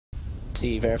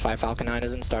FC, verify Falcon 9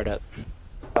 is in startup.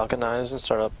 Falcon 9 is in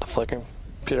startup. The flickering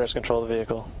computer has control of the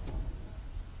vehicle.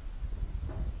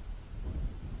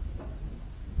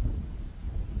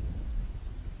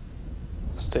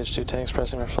 Stage 2 tanks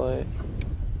pressing for flight.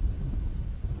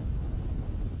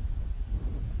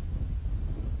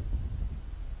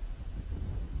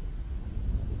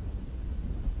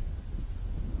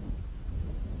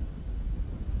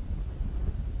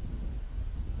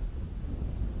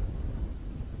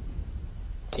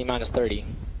 T-minus 30.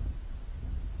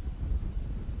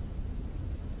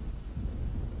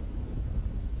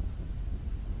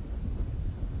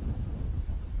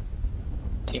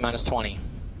 T-minus 20.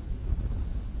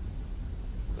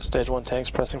 Stage 1 tanks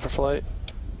pressing for flight.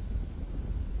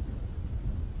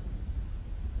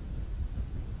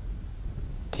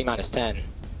 T-minus 10,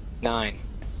 9,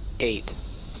 8,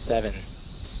 7,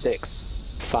 6,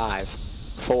 5,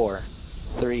 4,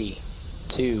 3,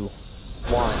 2,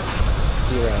 1,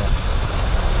 0.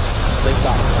 Lift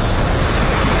off.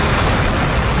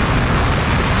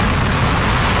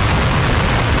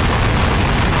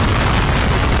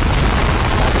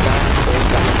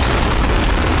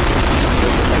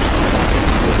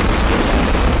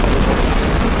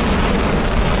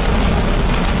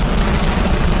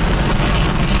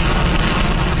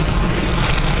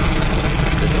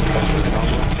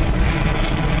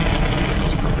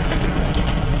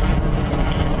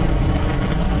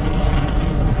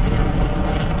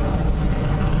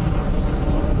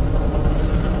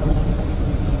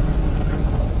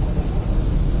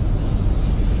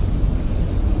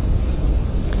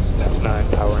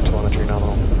 SES-9 power and telemetry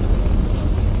nominal.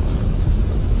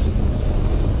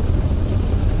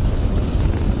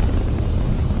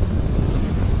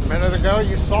 A minute ago,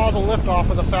 you saw the liftoff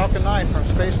of the Falcon 9 from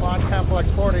Space Launch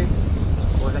Complex 40.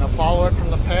 We're going to follow it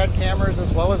from the pad cameras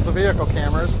as well as the vehicle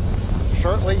cameras.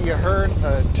 Shortly, you heard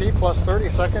T plus 30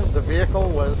 seconds. The vehicle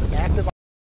was active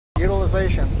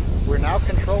utilization. We're now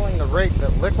controlling the rate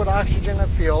that liquid oxygen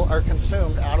and fuel are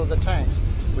consumed out of the tanks.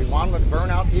 We want them to burn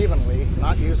out evenly,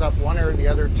 not use up one or the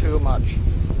other too much.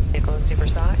 Vehicle is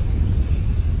supersonic.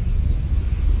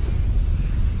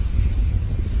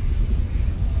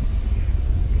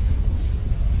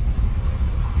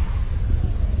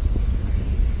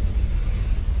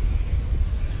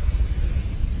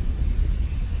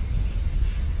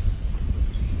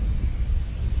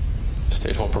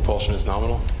 Stage 1 propulsion is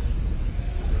nominal.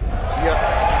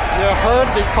 You heard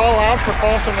the call out,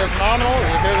 propulsion is nominal.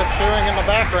 You hear the chewing in the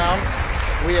background.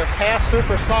 We have passed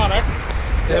supersonic.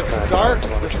 It's dark.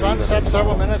 The sun set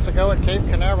several minutes ago at Cape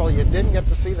Canaveral. You didn't get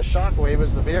to see the shock wave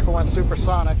as the vehicle went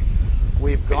supersonic.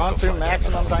 We've gone through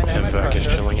maximum dynamic MVAC is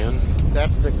pressure. chilling in.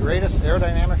 That's the greatest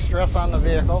aerodynamic stress on the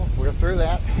vehicle. We're through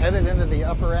that, headed into the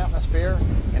upper atmosphere,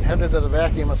 and headed to the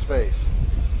vacuum of space.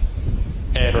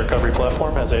 And recovery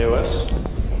platform has AOS.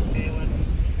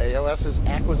 AOS is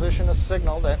acquisition of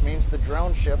signal. That means the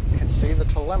drone ship can see the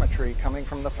telemetry coming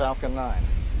from the Falcon 9.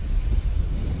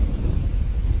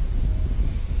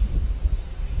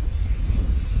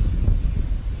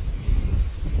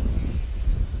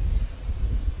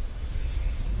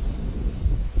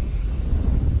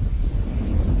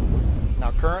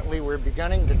 Now currently we're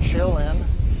beginning to chill in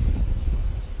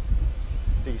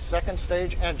the second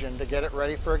stage engine to get it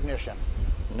ready for ignition.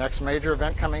 Next major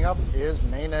event coming up is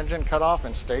main engine cutoff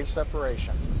and stage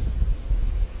separation.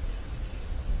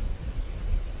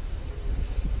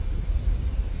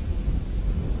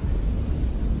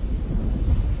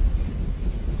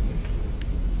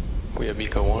 We have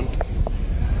MECO 1.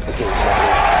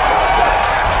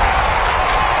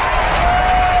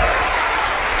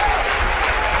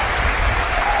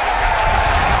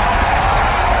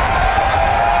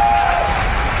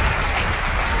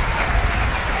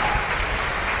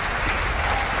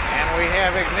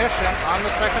 Ignition on the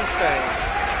second stage.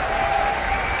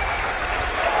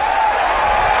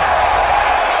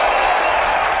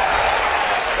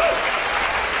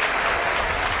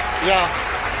 Yeah,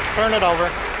 turn it over.